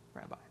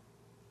 Rabbi.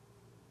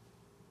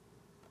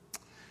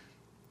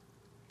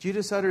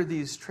 Judas uttered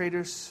these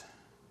traitorous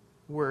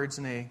words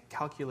in a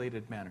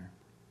calculated manner.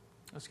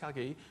 Let's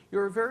calculate.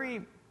 You're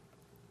very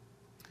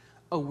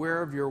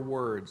aware of your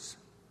words.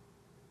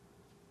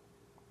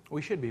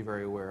 We should be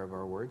very aware of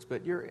our words,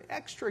 but you're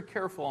extra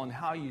careful on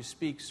how you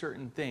speak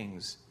certain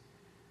things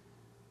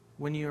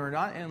when you are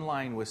not in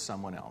line with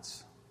someone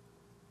else.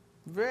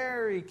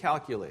 Very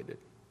calculated.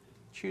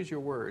 Choose your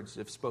words,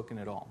 if spoken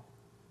at all.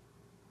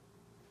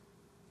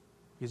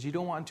 Because you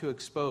don't want to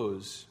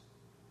expose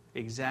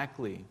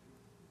exactly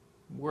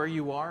where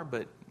you are,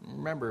 but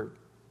remember,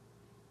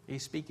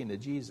 he's speaking to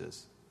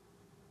Jesus.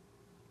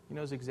 He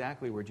knows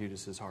exactly where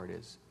Judas's heart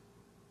is.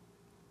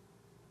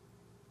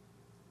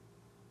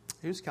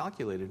 He was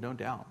calculated, no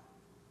doubt.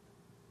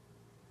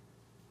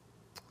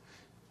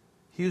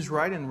 He was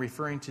right in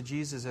referring to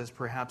Jesus as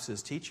perhaps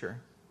his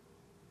teacher,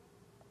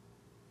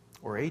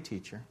 or a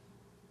teacher,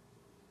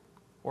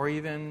 or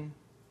even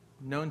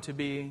known to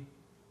be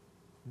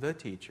the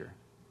teacher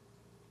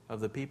of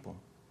the people,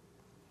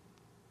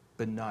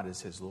 but not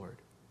as his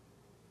Lord.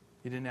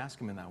 He didn't ask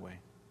him in that way.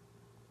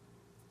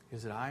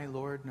 Is it I,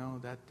 Lord? No,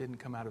 that didn't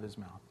come out of his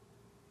mouth.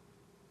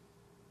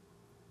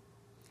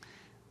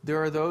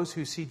 There are those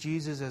who see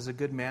Jesus as a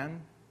good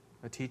man,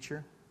 a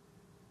teacher,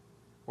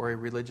 or a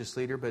religious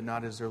leader, but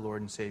not as their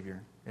Lord and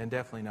Savior, and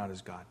definitely not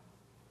as God.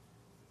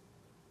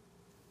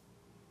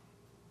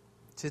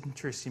 It's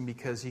interesting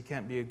because he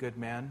can't be a good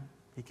man,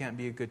 he can't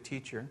be a good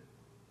teacher,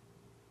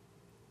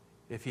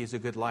 if he's a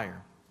good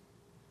liar.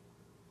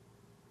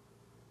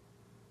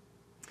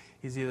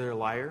 He's either a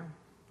liar,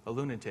 a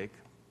lunatic,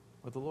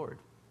 or the Lord.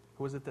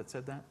 Who was it that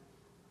said that?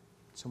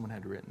 Someone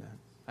had written that.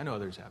 I know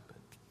others have, but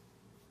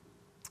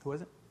who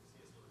was it?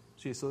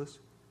 C.S. Lewis.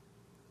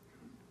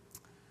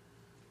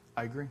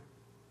 I agree.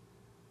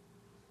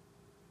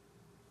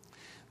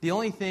 The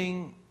only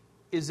thing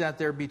is that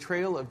their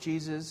betrayal of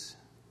Jesus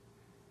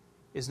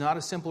is not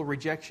a simple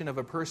rejection of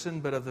a person,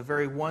 but of the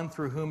very one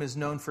through whom is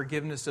known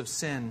forgiveness of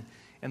sin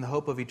and the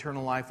hope of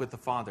eternal life with the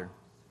Father.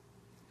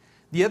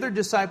 The other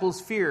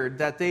disciples feared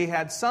that they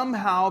had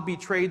somehow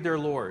betrayed their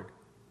Lord.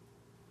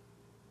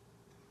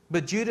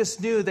 But Judas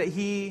knew that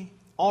he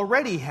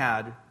already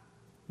had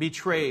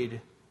betrayed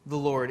the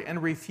Lord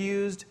and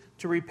refused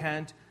to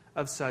repent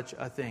of such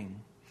a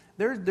thing.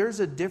 There's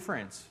a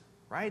difference,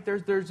 right?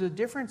 There's a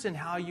difference in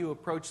how you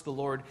approach the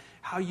Lord,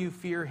 how you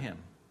fear Him.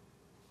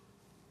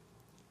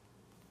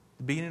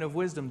 The beginning of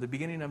wisdom, the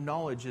beginning of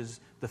knowledge is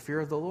the fear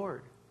of the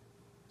Lord,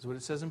 is what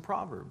it says in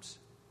Proverbs.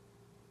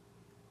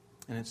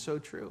 And it's so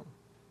true.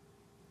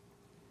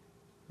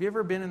 Have you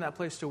ever been in that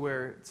place to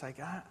where it's like,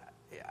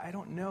 I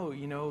don't know,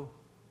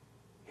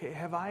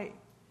 have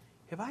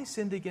I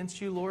sinned against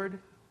you, Lord?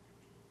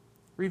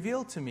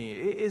 Reveal to me.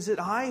 Is it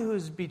I who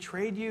has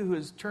betrayed you, who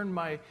has turned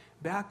my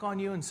back on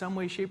you in some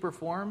way, shape, or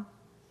form?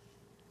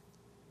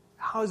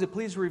 How is it?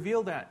 Please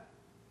reveal that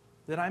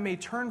I may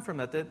turn from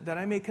that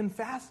I may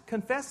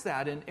confess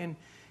that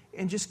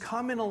and just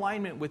come in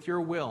alignment with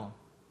your will.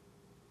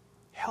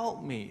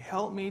 Help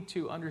me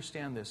to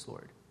understand this,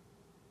 Lord.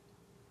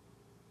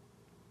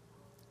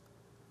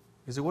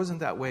 Because it wasn't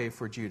that way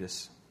for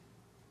Judas.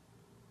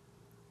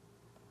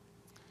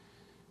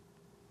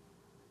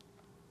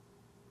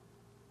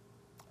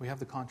 We have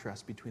the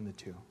contrast between the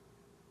two.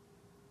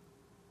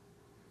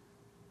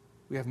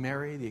 We have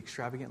Mary, the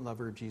extravagant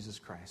lover of Jesus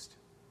Christ.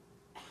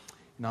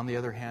 And on the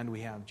other hand,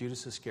 we have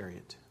Judas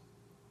Iscariot,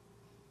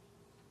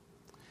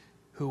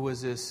 who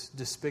was this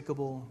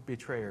despicable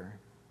betrayer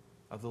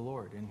of the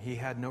Lord. And he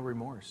had no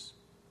remorse.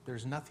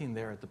 There's nothing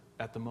there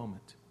at the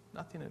moment.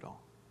 Nothing at all.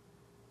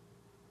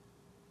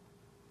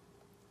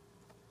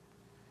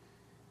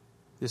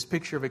 This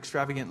picture of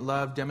extravagant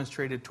love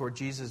demonstrated toward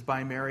Jesus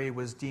by Mary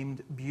was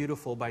deemed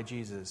beautiful by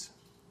Jesus.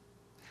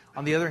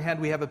 On the other hand,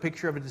 we have a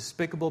picture of a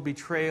despicable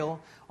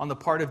betrayal on the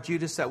part of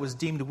Judas that was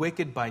deemed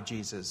wicked by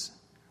Jesus,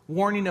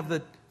 warning of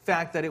the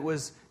fact that it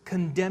was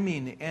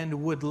condemning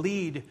and would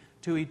lead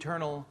to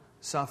eternal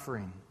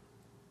suffering.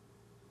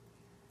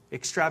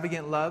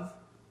 Extravagant love,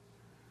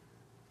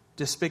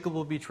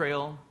 despicable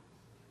betrayal,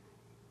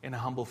 and a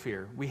humble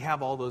fear. We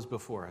have all those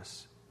before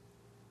us.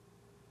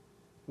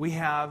 We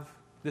have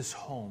this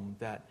home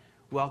that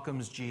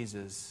welcomes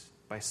Jesus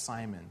by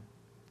Simon,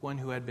 one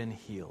who had been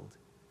healed,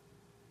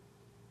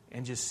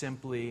 and just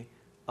simply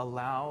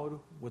allowed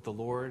what the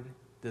Lord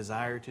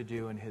desired to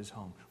do in his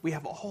home. We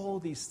have all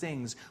these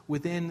things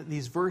within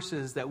these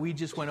verses that we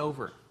just went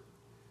over.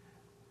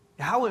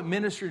 How it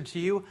ministered to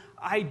you,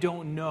 I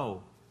don't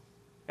know.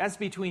 That's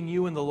between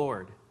you and the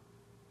Lord.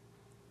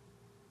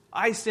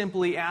 I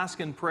simply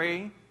ask and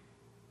pray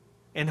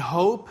and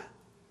hope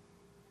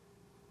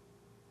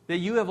that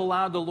you have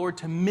allowed the Lord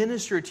to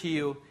minister to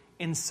you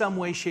in some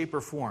way, shape,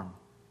 or form.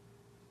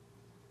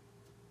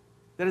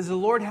 That as the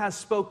Lord has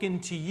spoken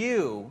to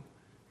you,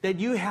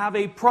 that you have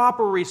a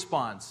proper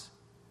response.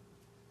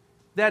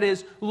 That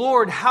is,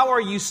 Lord, how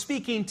are you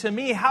speaking to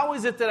me? How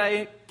is it that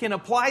I can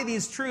apply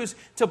these truths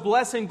to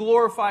bless and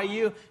glorify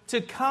you, to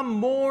come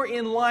more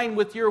in line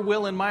with your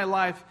will in my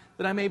life,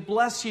 that I may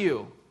bless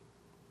you?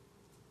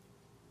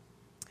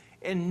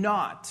 And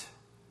not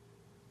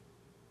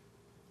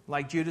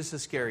like Judas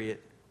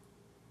Iscariot,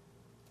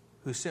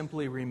 who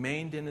simply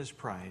remained in his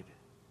pride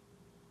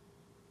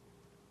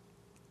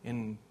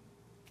and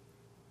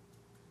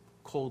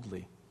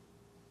coldly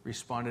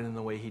responded in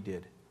the way he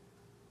did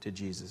to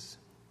Jesus.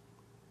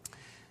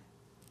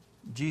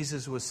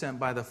 Jesus was sent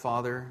by the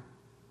Father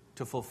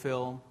to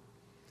fulfill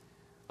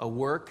a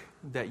work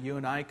that you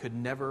and I could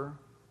never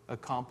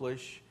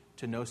accomplish,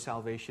 to know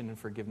salvation and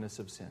forgiveness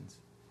of sins.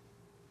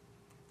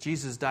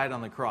 Jesus died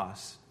on the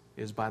cross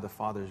is by the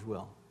Father's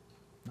will,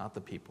 not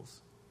the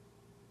people's.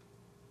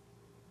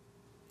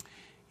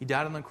 He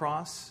died on the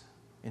cross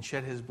and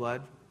shed his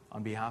blood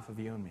on behalf of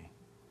you and me.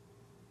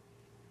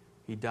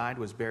 He died,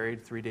 was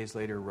buried, 3 days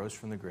later rose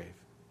from the grave.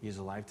 He is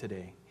alive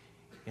today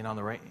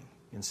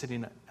and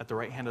sitting at the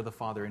right hand of the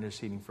Father,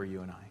 interceding for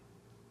you and I.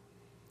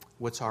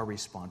 What's our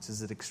response?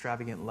 Is it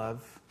extravagant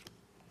love,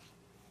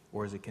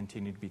 or is it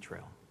continued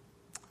betrayal?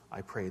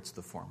 I pray it's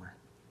the former.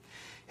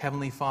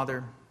 Heavenly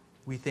Father,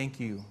 we thank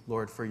you,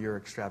 Lord, for your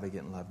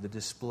extravagant love, the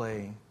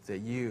display that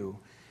you,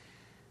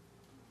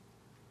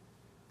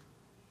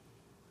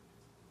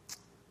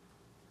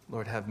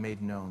 Lord, have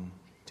made known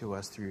to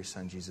us through your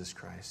Son, Jesus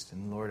Christ.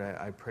 And Lord,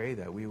 I pray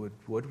that we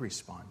would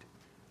respond,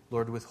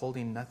 Lord,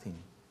 withholding nothing,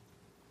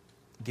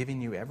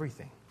 giving you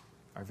everything,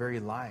 our very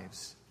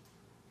lives.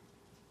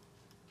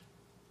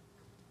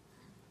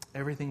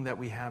 Everything that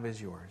we have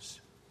is yours.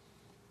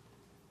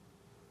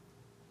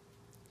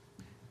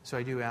 So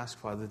I do ask,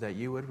 Father, that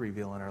you would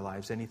reveal in our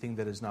lives anything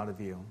that is not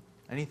of you,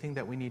 anything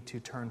that we need to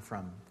turn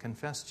from,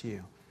 confess to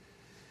you,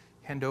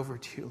 hand over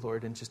to you,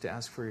 Lord, and just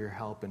ask for your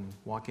help in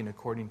walking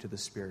according to the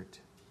Spirit.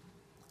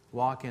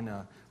 Walk in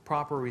a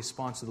proper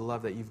response to the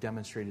love that you've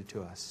demonstrated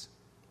to us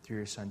through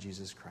your Son,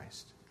 Jesus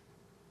Christ.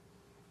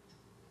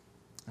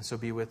 And so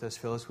be with us,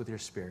 fill us with your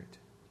Spirit.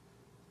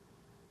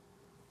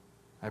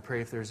 I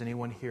pray if there's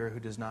anyone here who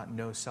does not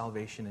know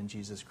salvation in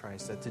Jesus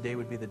Christ, that today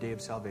would be the day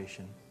of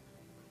salvation.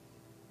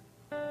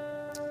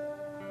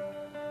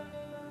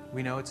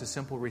 We know it's a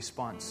simple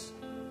response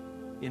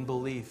in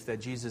belief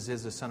that Jesus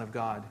is the Son of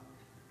God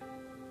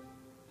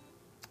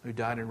who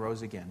died and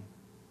rose again.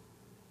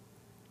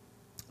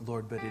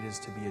 Lord, but it is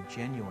to be a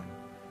genuine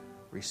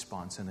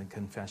response and a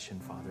confession,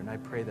 Father. And I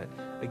pray that,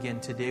 again,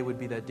 today would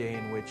be that day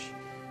in which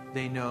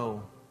they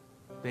know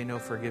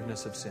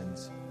forgiveness of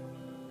sins.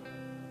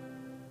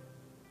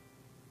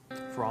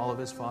 For all of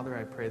us, Father,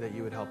 I pray that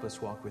you would help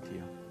us walk with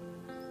you,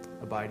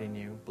 abide in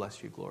you,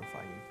 bless you,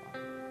 glorify you,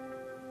 Father.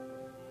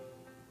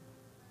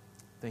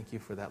 Thank you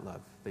for that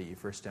love that you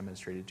first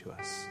demonstrated to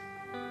us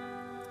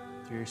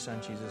through your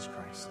Son, Jesus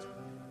Christ.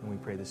 And we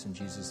pray this in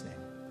Jesus'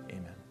 name.